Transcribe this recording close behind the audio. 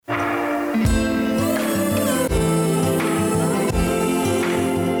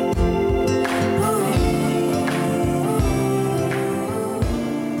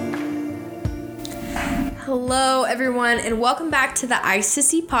everyone, and welcome back to the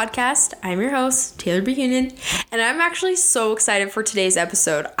ICC podcast. I'm your host, Taylor Buchanan, and I'm actually so excited for today's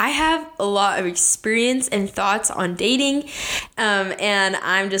episode. I have a lot of experience and thoughts on dating, and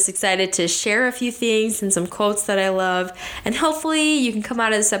I'm just excited to share a few things and some quotes that I love, and hopefully you can come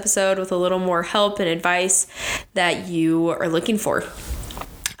out of this episode with a little more help and advice that you are looking for.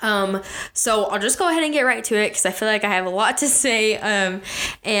 So I'll just go ahead and get right to it because I feel like I have a lot to say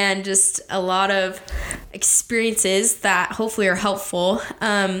and just a lot of experiences that hopefully are helpful.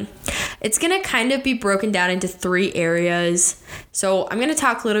 It's going to kind of be broken down into 3 areas. So I'm going to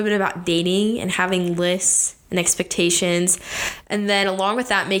talk a little bit about dating and having lists and expectations, and then along with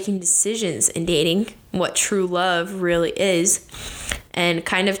that, making decisions in dating, what true love really is, and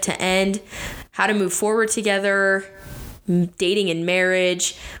kind of to end, how to move forward together, dating and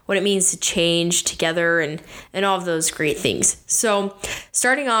marriage, what it means to change together, and all of those great things. So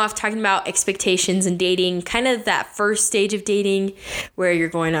starting off talking about expectations and dating, kind of that first stage of dating where you're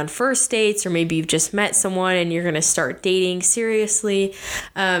going on first dates, or maybe you've just met someone and you're going to start dating seriously.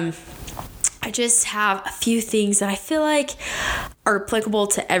 I just have a few things that I feel like are applicable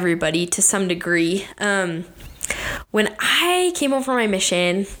to everybody to some degree. When I came home from my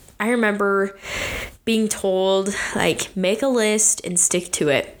mission, I remember being told, like, make a list and stick to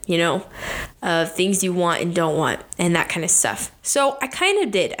it, of things you want and don't want and that kind of stuff. So I kind of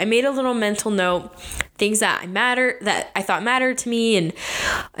did. I made a little mental note, things that I thought mattered to me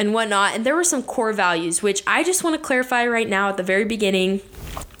and whatnot. And there were some core values, which I just want to clarify right now at the very beginning.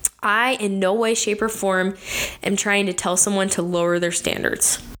 I, in no way, shape, or form, am trying to tell someone to lower their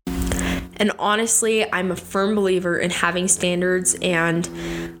standards. And honestly, I'm a firm believer in having standards and,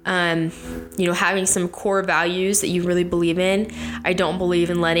 having some core values that you really believe in. I don't believe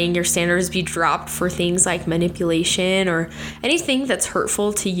in letting your standards be dropped for things like manipulation or anything that's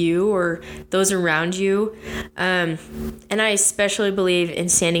hurtful to you or those around you. And I especially believe in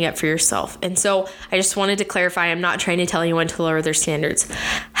standing up for yourself. And so I just wanted to clarify, I'm not trying to tell anyone to lower their standards.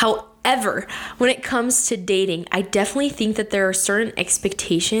 However, when it comes to dating, I definitely think that there are certain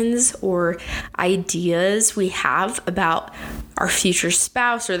expectations or ideas we have about our future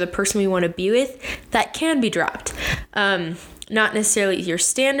spouse or the person we want to be with that can be dropped. Not necessarily your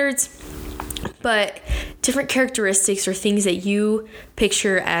standards, but different characteristics or things that you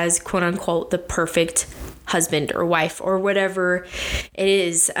picture as quote unquote the perfect husband or wife or whatever it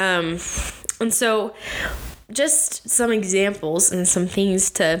is. And so just some examples and some things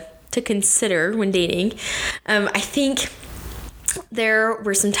to consider when dating. I think there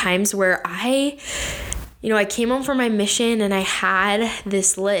were some times where I came home from my mission and I had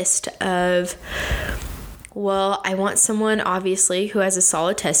this list of, well, I want someone obviously who has a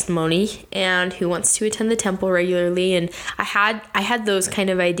solid testimony and who wants to attend the temple regularly. And I had those kind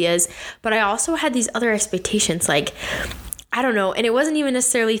of ideas, but I also had these other expectations, like, I don't know. And it wasn't even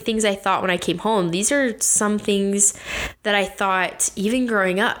necessarily things I thought when I came home. These are some things that I thought even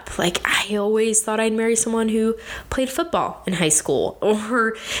growing up. Like, I always thought I'd marry someone who played football in high school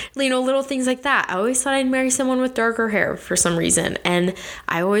or, little things like that. I always thought I'd marry someone with darker hair for some reason. And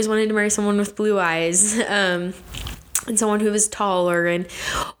I always wanted to marry someone with blue eyes, and someone who was taller and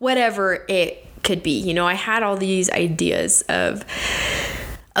whatever it could be. I had all these ideas of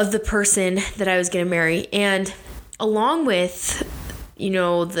the person that I was going to marry. And along with,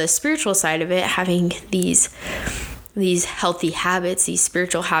 the spiritual side of it, having these healthy habits, these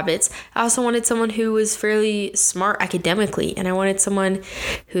spiritual habits, I also wanted someone who was fairly smart academically. And I wanted someone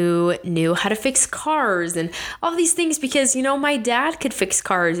who knew how to fix cars and all these things because, my dad could fix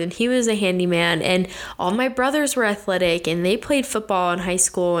cars and he was a handyman, and all my brothers were athletic and they played football in high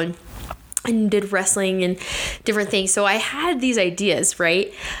school and did wrestling and different things. So I had these ideas,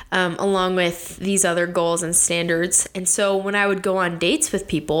 right? Along with these other goals and standards. And so when I would go on dates with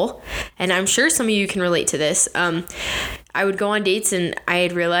people, and I'm sure some of you can relate to this, I would go on dates and I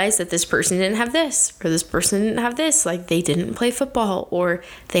had realized that this person didn't have this, or this person didn't have this, like they didn't play football, or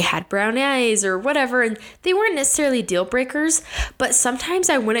they had brown eyes or whatever. And they weren't necessarily deal breakers, but sometimes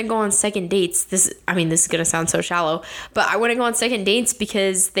I wouldn't go on second dates. This is going to sound so shallow, but I wouldn't go on second dates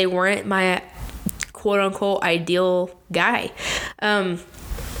because they weren't my quote unquote ideal guy.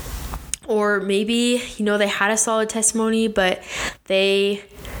 Or maybe, they had a solid testimony, but they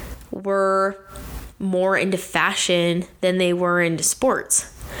were more into fashion than they were into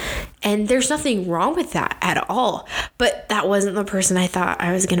sports. And there's nothing wrong with that at all. But that wasn't the person I thought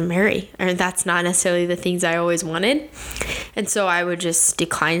I was going to marry. Or that's not necessarily the things I always wanted. And so I would just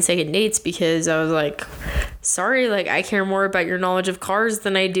decline second dates because I was like, sorry, I care more about your knowledge of cars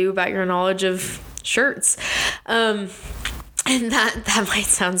than I do about your knowledge of shirts. And that might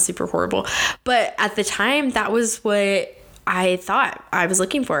sound super horrible, but at the time, that was what I thought I was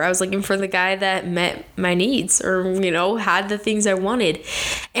looking for. I was looking for the guy that met my needs, or, had the things I wanted.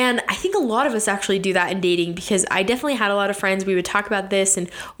 And I think a lot of us actually do that in dating, because I definitely had a lot of friends. We would talk about this, and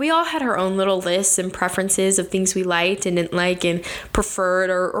we all had our own little lists and preferences of things we liked and didn't like and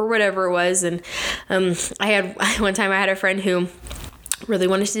preferred, or whatever it was. And one time I had a friend who really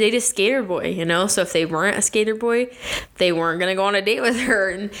wanted to date a skater boy, so if they weren't a skater boy, they weren't going to go on a date with her.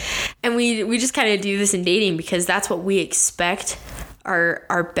 And we just kind of do this in dating because that's what we expect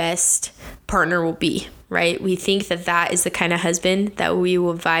our best partner will be, right? We think that is the kind of husband that we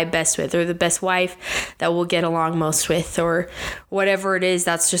will vibe best with, or the best wife that we'll get along most with, or whatever it is.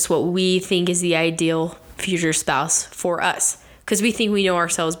 That's just what we think is the ideal future spouse for us, because we think we know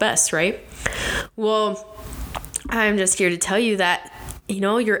ourselves best, right? Well, I'm just here to tell you that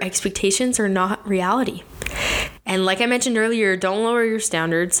your expectations are not reality. And like I mentioned earlier, don't lower your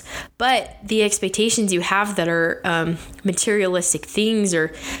standards, but the expectations you have that are materialistic things,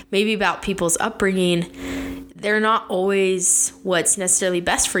 or maybe about people's upbringing, they're not always what's necessarily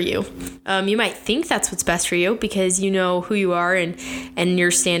best for you. You might think that's what's best for you because you know who you are and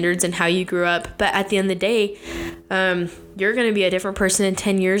your standards and how you grew up. But at the end of the day, you're going to be a different person in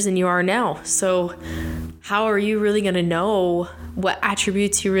 10 years than you are now. So how are you really going to know what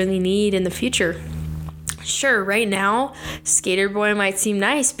attributes you really need in the future? Sure, right now, skater boy might seem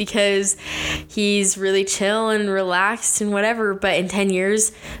nice because he's really chill and relaxed and whatever, but in 10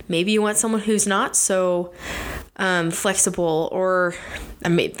 years, maybe you want someone who's not so flexible, or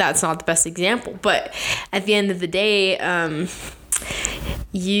that's not the best example, but at the end of the day,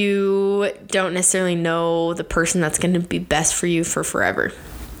 you don't necessarily know the person that's going to be best for you for forever.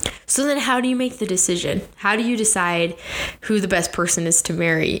 So then how do you make the decision? How do you decide who the best person is to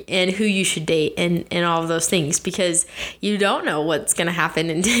marry and who you should date and all of those things? Because you don't know what's going to happen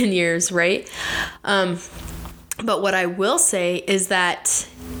in 10 years, right? But what I will say is that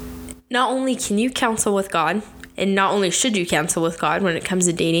not only can you counsel with God, and not only should you counsel with God when it comes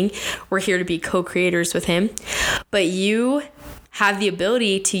to dating, we're here to be co-creators with Him, but you have the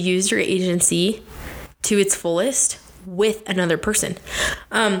ability to use your agency to its fullest with another person.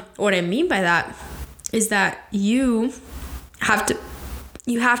 What I mean by that is that you have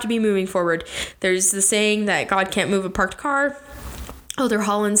to be moving forward. There's the saying that God can't move a parked car. Elder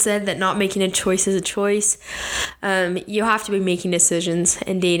Holland said that not making a choice is a choice. You have to be making decisions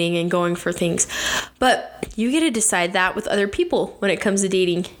and dating and going for things. But you get to decide that with other people when it comes to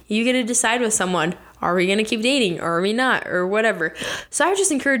dating. You get to decide with someone, are we going to keep dating or are we not, or whatever. So I would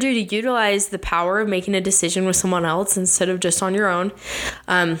just encourage you to utilize the power of making a decision with someone else instead of just on your own.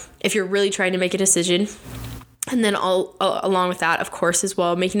 If you're really trying to make a decision. And then along with that, of course, as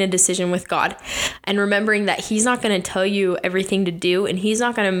well, making a decision with God and remembering that He's not going to tell you everything to do, and He's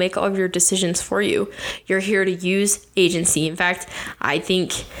not going to make all of your decisions for you. You're here to use agency. In fact, I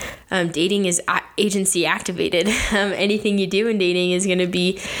think dating is agency activated. Anything you do in dating is going to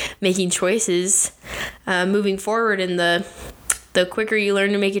be making choices moving forward, and the quicker you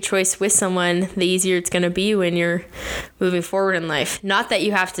learn to make a choice with someone, the easier it's going to be when you're moving forward in life. Not that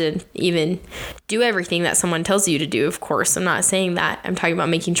you have to even do everything that someone tells you to do, of course. I'm not saying that. I'm talking about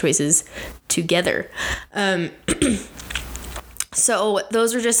making choices together. So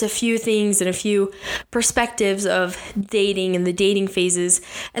those are just a few things and a few perspectives of dating and the dating phases.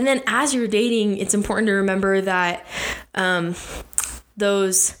 And then as you're dating, it's important to remember that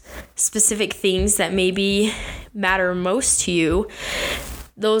those specific things that maybe matter most to you,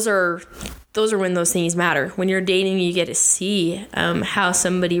 those are when those things matter. When you're dating, you get to see how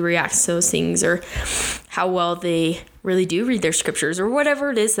somebody reacts to those things, or how well they really do read their scriptures, or whatever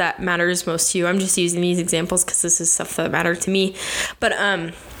it is that matters most to you. I'm just using these examples because this is stuff that matter to me.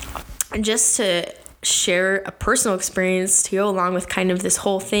 But just to share a personal experience to go along with kind of this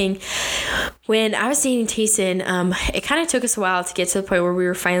whole thing. When I was dating Tayson, it kind of took us a while to get to the point where we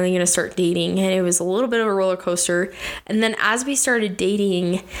were finally going to start dating, and it was a little bit of a roller coaster. And then as we started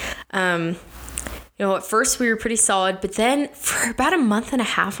dating, at first we were pretty solid, but then for about a month and a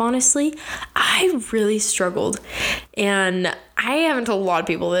half, honestly, I really struggled. And I haven't told a lot of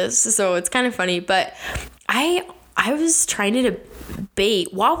people this, so it's kind of funny, but I was trying to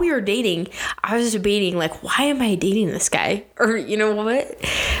debate while we were dating. I was debating, like, why am I dating this guy? Or,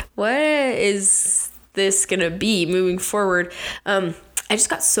 what is this gonna be moving forward? I just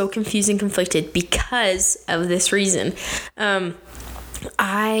got so confused and conflicted because of this reason.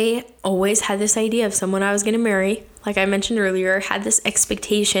 I always had this idea of someone I was gonna marry. Like I mentioned earlier, had this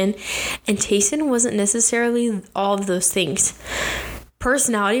expectation, and Tayson wasn't necessarily all of those things.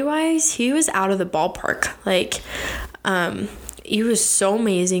 Personality-wise, he was out of the ballpark. Like, He was so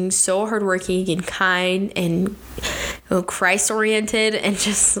amazing, so hardworking and kind and Christ-oriented and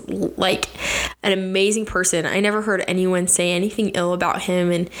just like an amazing person. I never heard anyone say anything ill about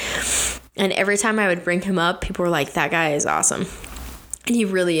him. And every time I would bring him up, people were like, that guy is awesome. And he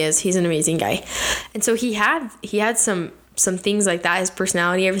really is. He's an amazing guy. And so he had some things like that. His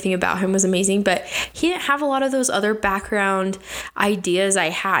personality, everything about him was amazing, but he didn't have a lot of those other background ideas I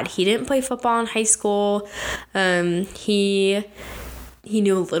had. He didn't play football in high school. He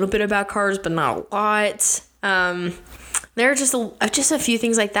knew a little bit about cars, but not a lot. There are just a few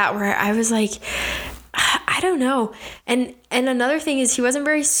things like that where I was like, I don't know. And another thing is he wasn't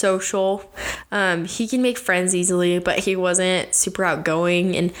very social. He can make friends easily, but he wasn't super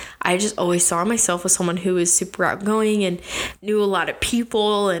outgoing. And I just always saw myself as someone who was super outgoing and knew a lot of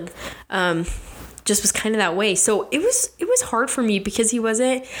people and just was kind of that way. So it was hard for me because he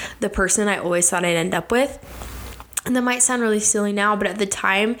wasn't the person I always thought I'd end up with. And that might sound really silly now, but at the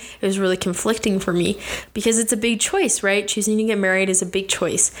time, it was really conflicting for me because it's a big choice, right? Choosing to get married is a big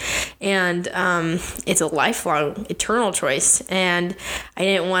choice. And it's a lifelong, eternal choice. And I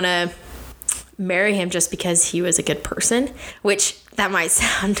didn't want to marry him just because he was a good person, which that might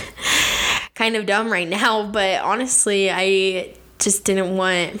sound kind of dumb right now. But honestly, I just didn't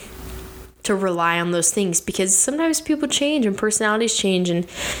want to rely on those things because sometimes people change and personalities change and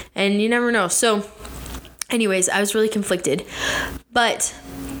you never know. So anyways, I was really conflicted, but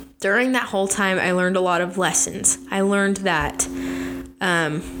during that whole time, I learned a lot of lessons. I learned that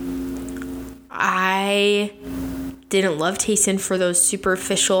I didn't love Tayson for those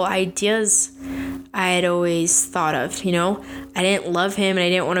superficial ideas I had always thought of, I didn't love him and I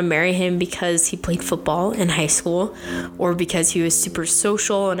didn't want to marry him because he played football in high school or because he was super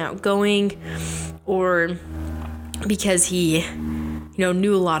social and outgoing or because he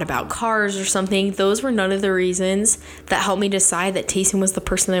knew a lot about cars or something. Those were none of the reasons that helped me decide that Tayson was the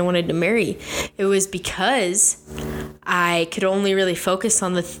person I wanted to marry. It was because I could only really focus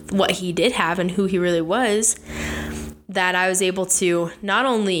on what he did have and who he really was, that I was able to not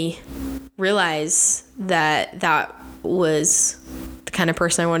only realize that was the kind of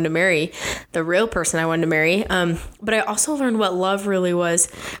person I wanted to marry, the real person I wanted to marry, but I also learned what love really was,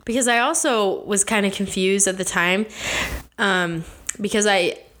 because I also was kind of confused at the time, because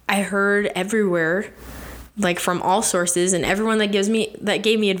I heard everywhere, like from all sources, and everyone that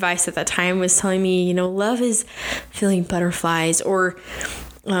gave me advice at that time was telling me, love is feeling butterflies, or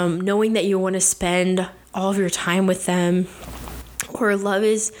knowing that you want to spend all of your time with them, or love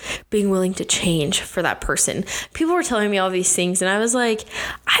is being willing to change for that person. People were telling me all these things, and I was like,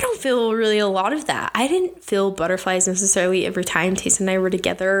 I don't feel really a lot of that. I didn't feel butterflies necessarily every time Tayson and I were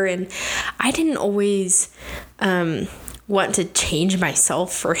together, and I didn't always want to change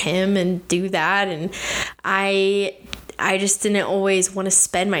myself for him and do that, and I just didn't always want to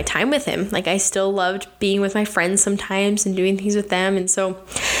spend my time with him. Like, I still loved being with my friends sometimes and doing things with them, and so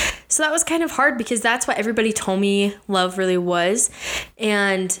that was kind of hard because that's what everybody told me love really was,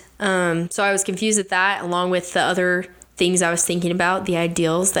 and so I was confused at that, along with the other things I was thinking about, the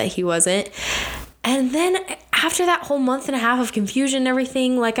ideals that he wasn't. And then after that whole month and a half of confusion and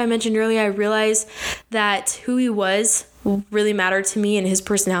everything, like I mentioned earlier, I realized that who he was really mattered to me and his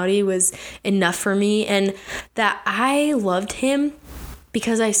personality was enough for me, and that I loved him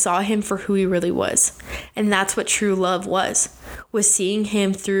because I saw him for who he really was. And that's what true love was seeing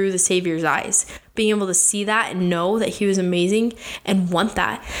him through the Savior's eyes, being able to see that and know that he was amazing and want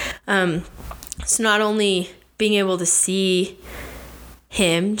that. So not only being able to see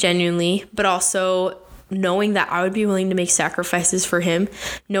him genuinely, but also knowing that I would be willing to make sacrifices for him,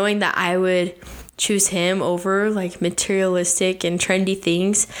 knowing that I would choose him over like materialistic and trendy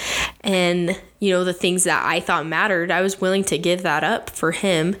things, and the things that I thought mattered, I was willing to give that up for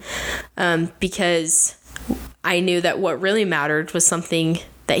him, because I knew that what really mattered was something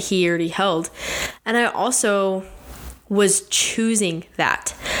that he already held. And I also was choosing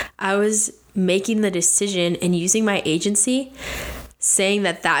that. I was making the decision and using my agency, saying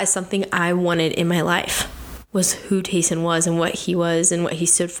that is something I wanted in my life, was who Tayson was and what he was and what he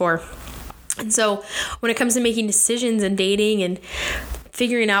stood for. And so when it comes to making decisions and dating and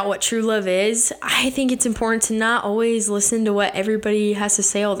figuring out what true love is, I think it's important to not always listen to what everybody has to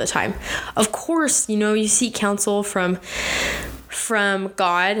say all the time. Of course, you seek counsel from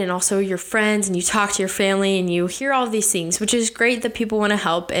God and also your friends, and you talk to your family and you hear all these things, which is great that people want to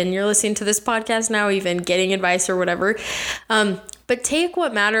help, and you're listening to this podcast now, even getting advice or whatever. But take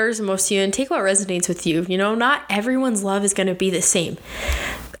what matters most to you and take what resonates with you. Not everyone's love is going to be the same.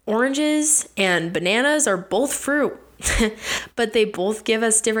 Oranges and bananas are both fruit. but they both give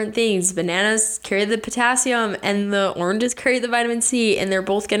us different things. Bananas carry the potassium and the oranges carry the vitamin C, and they're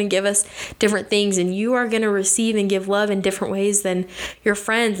both going to give us different things, and you are going to receive and give love in different ways than your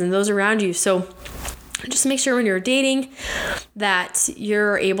friends and those around you. So just make sure when you're dating that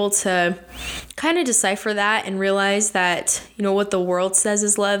you're able to kind of decipher that and realize that, what the world says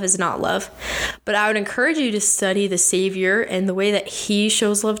is love is not love. But I would encourage you to study the Savior and the way that he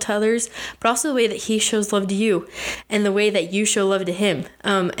shows love to others, but also the way that he shows love to you and the way that you show love to him.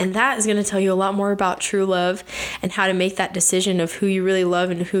 And that is going to tell you a lot more about true love and how to make that decision of who you really love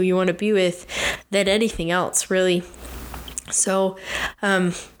and who you want to be with than anything else, really. So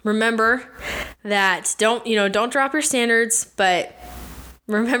remember that don't drop your standards, but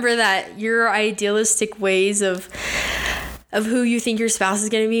remember that your idealistic ways of who you think your spouse is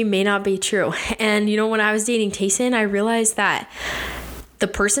going to be may not be true. And when I was dating Tayson, I realized that the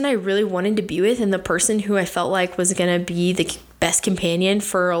person I really wanted to be with and the person who I felt like was going to be the best companion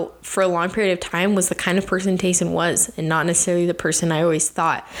for a long period of time was the kind of person Tayson was, and not necessarily the person I always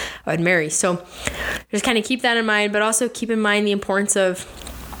thought I would marry. So just kind of keep that in mind, but also keep in mind the importance of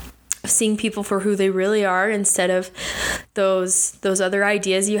seeing people for who they really are instead of those other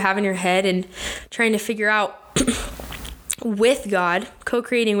ideas you have in your head, and trying to figure out with God,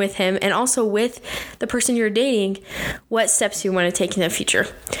 co-creating with him, and also with the person you're dating, what steps you want to take in the future.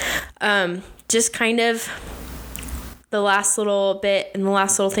 Just kind of the last little bit and the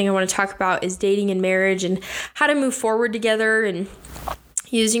last little thing I want to talk about is dating and marriage and how to move forward together and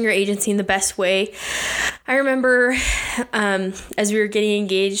using your agency in the best way. I remember as we were getting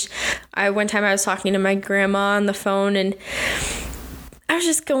engaged, one time I was talking to my grandma on the phone, and I was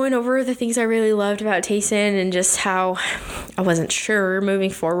just going over the things I really loved about Tayson and just how I wasn't sure moving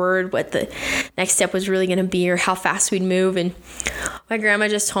forward what the next step was really going to be or how fast we'd move. And my grandma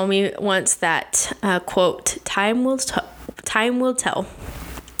just told me once that, quote, time will tell,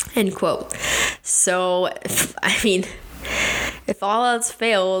 end quote. So, if all else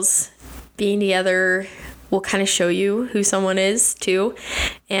fails, being together will kind of show you who someone is too.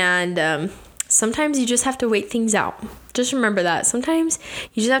 And sometimes you just have to wait things out. Just remember that. Sometimes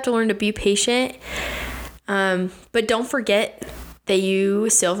you just have to learn to be patient. But don't forget that you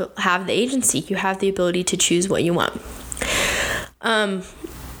still have the agency. You have the ability to choose what you want.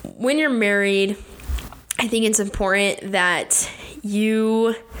 When you're married, I think it's important that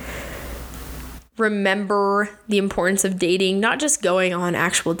you remember the importance of dating, not just going on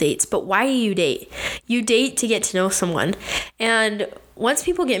actual dates, but why do you date? You date to get to know someone. And once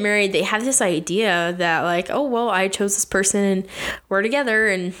people get married, they have this idea that like, oh, well, I chose this person and we're together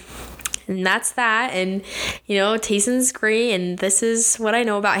and that's that. And, Tayson's great and this is what I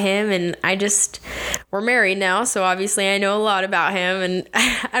know about him. And we're married now. So obviously I know a lot about him. And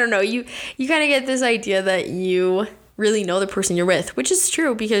I don't know, you kind of get this idea that you really know the person you're with, which is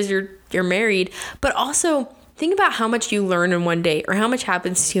true because you're married, but also think about how much you learn in one day or how much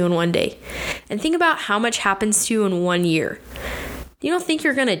happens to you in one day. And think about how much happens to you in 1 year. You don't think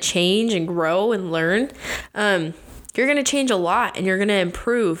you're going to change and grow and learn? You're going to change a lot and you're going to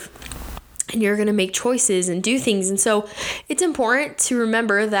improve and you're going to make choices and do things. And so it's important to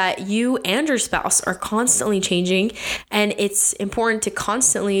remember that you and your spouse are constantly changing, and it's important to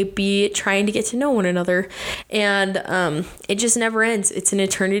constantly be trying to get to know one another. And it just never ends. It's an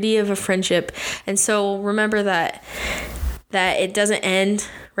eternity of a friendship. And so remember that it doesn't end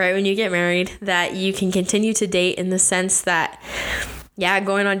right when you get married, that you can continue to date in the sense that, yeah,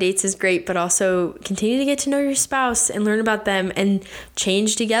 going on dates is great, but also continue to get to know your spouse and learn about them and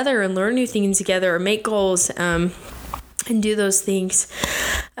change together and learn new things together or make goals and do those things.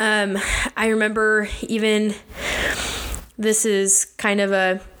 I remember even, this is kind of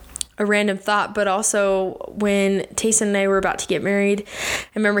a random thought, but also when Tayson and I were about to get married, I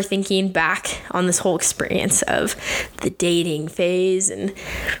remember thinking back on this whole experience of the dating phase and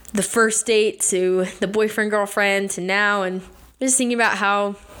the first date to the boyfriend, girlfriend to now, and just thinking about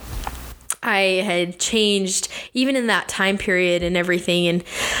how I had changed even in that time period and everything. And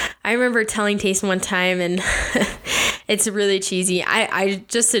I remember telling Tayson one time, and it's really cheesy. I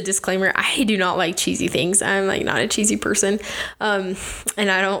just a disclaimer, I do not like cheesy things. I'm like not a cheesy person. And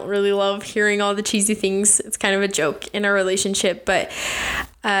I don't really love hearing all the cheesy things. It's kind of a joke in our relationship, but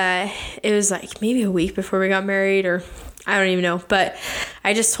it was like maybe a week before we got married, or I don't even know. But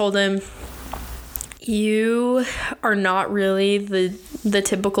I just told him, you are not really the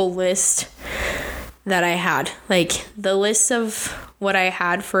typical list that I had. Like the list of what I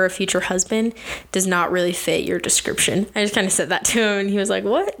had for a future husband does not really fit your description. I just kind of said that to him and he was like,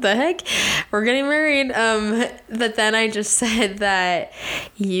 what the heck? We're getting married. But then I just said that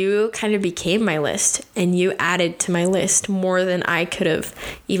you kind of became my list and you added to my list more than I could have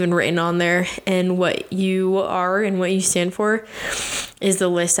even written on there. And what you are and what you stand for is the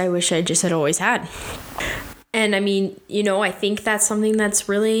list I wish I just had always had. And I mean, I think that's something that's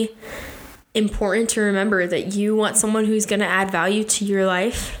really important to remember, that you want someone who's going to add value to your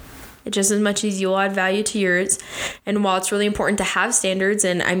life just as much as you'll add value to yours. And while it's really important to have standards,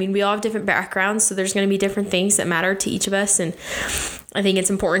 and I mean, we all have different backgrounds, so there's going to be different things that matter to each of us, and I think it's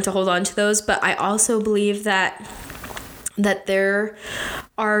important to hold on to those. But I also believe that there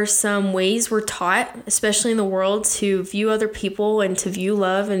are some ways we're taught, especially in the world, to view other people and to view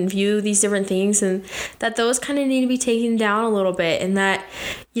love and view these different things, and that those kind of need to be taken down a little bit, and that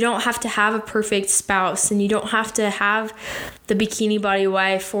you don't have to have a perfect spouse, and you don't have to have the bikini body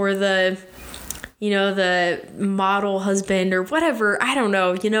wife or the model husband or whatever. I don't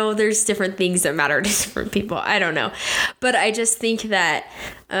know. There's different things that matter to different people. I don't know. But I just think that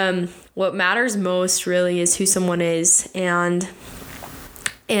what matters most really is who someone is, and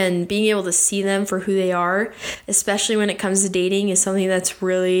being able to see them for who they are, especially when it comes to dating, is something that's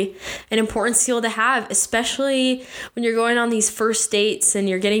really an important skill to have, especially when you're going on these first dates and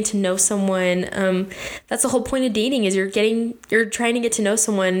you're getting to know someone. That's the whole point of dating, is you're trying to get to know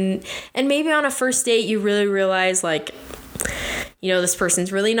someone, and maybe on a first date you really realize, like, this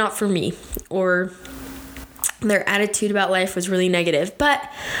person's really not for me, or their attitude about life was really negative. But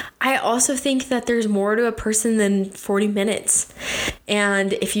I also think that there's more to a person than 40 minutes.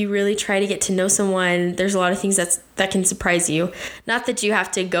 And if you really try to get to know someone, there's a lot of things that can surprise you. Not that you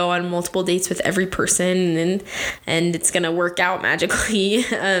have to go on multiple dates with every person and it's going to work out magically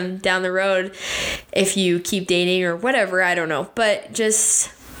down the road if you keep dating or whatever. I don't know. But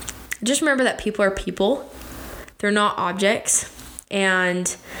just remember that people are people. They're not objects.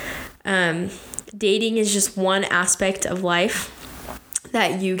 And dating is just one aspect of life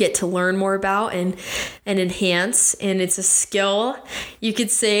that you get to learn more about and enhance, and it's a skill, you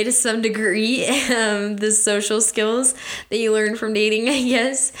could say, to some degree, the social skills that you learn from dating, I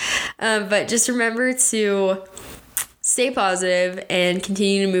guess. But just remember to stay positive and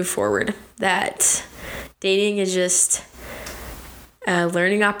continue to move forward. That dating is just a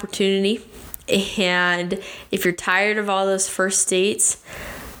learning opportunity, and if you're tired of all those first dates,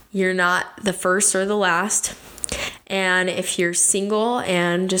 you're not the first or the last. And if you're single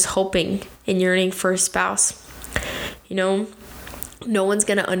and just hoping and yearning for a spouse, no one's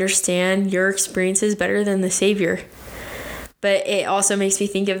going to understand your experiences better than the Savior. But it also makes me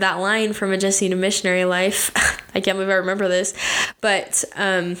think of that line from A Just Need a Missionary Life. I can't believe I remember this. But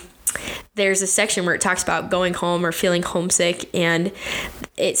there's a section where it talks about going home or feeling homesick. And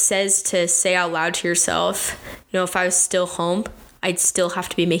it says to say out loud to yourself, if I was still home, I'd still have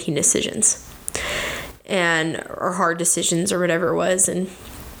to be making decisions or hard decisions or whatever it was. And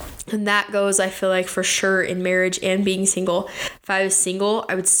that goes, I feel like, for sure in marriage and being single. If I was single,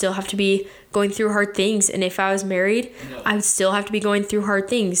 I would still have to be going through hard things. And if I was married, I would still have to be going through hard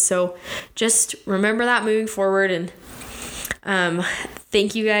things. So just remember that moving forward. And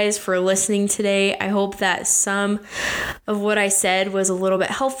thank you guys for listening today. I hope that some of what I said was a little bit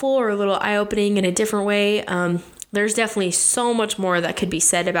helpful or a little eye-opening in a different way. There's definitely so much more that could be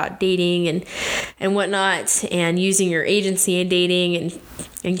said about dating and whatnot, and using your agency in dating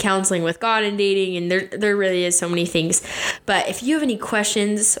and counseling with God in dating. And there really is so many things. But if you have any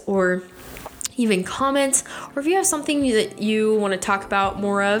questions or even comments, or if you have something that you want to talk about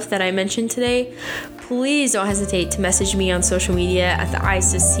more of that I mentioned today, please don't hesitate to message me on social media at the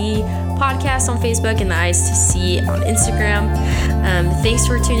Eyes to See podcast on Facebook and the Eyes to See on Instagram. Thanks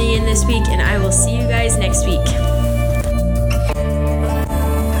for tuning in this week, and I will see you guys next week.